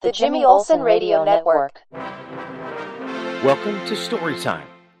The Jimmy Olsen Radio Network. Welcome to Storytime,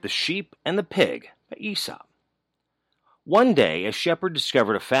 The Sheep and the Pig by Aesop. One day, a shepherd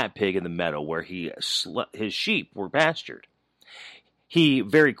discovered a fat pig in the meadow where his sheep were pastured. He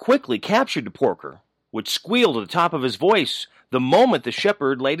very quickly captured the porker, which squealed at the top of his voice the moment the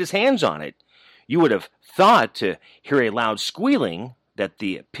shepherd laid his hands on it. You would have thought to hear a loud squealing that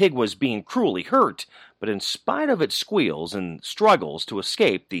the pig was being cruelly hurt, but in spite of its squeals and struggles to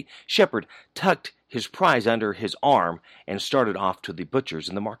escape, the shepherd tucked his prize under his arm and started off to the butcher's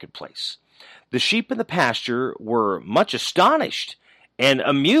in the marketplace. The sheep in the pasture were much astonished and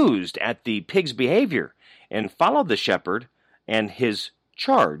amused at the pig's behavior and followed the shepherd and his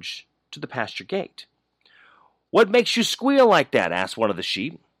charge to the pasture gate. "What makes you squeal like that?" asked one of the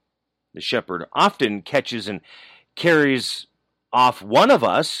sheep. "The shepherd often catches and carries off one of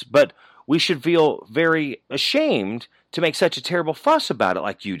us, but we should feel very ashamed to make such a terrible fuss about it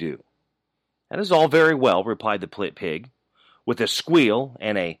like you do." "That is all very well," replied the pig, with a squeal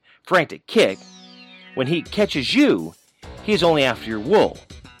and a frantic kick. "When he catches you, he is only after your wool.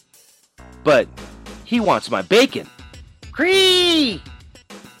 But he wants my bacon. Cree!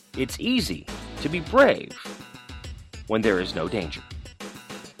 It's easy to be brave when there is no danger."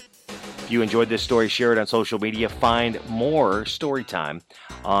 If you enjoyed this story, share it on social media. Find more Storytime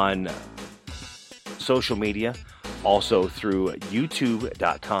on social media, also through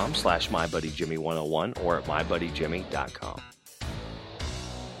youtube.com/mybuddyjimmy101 or at mybuddyjimmy.com.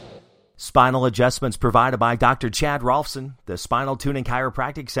 Spinal adjustments provided by Dr. Chad Rolfson. The Spinal Tuning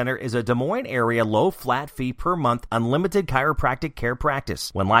Chiropractic Center is a Des Moines area low flat fee per month unlimited chiropractic care practice.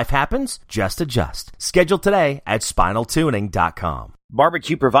 When life happens, just adjust. Schedule today at spinaltuning.com.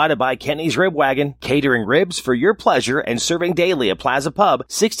 Barbecue provided by Kenny's Rib Wagon, catering ribs for your pleasure and serving daily at Plaza Pub,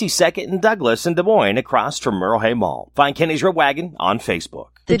 62nd and Douglas in Des Moines, across from Merle Hay Mall. Find Kenny's Rib Wagon on Facebook.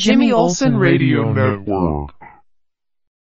 The Jimmy Olsen Radio Network.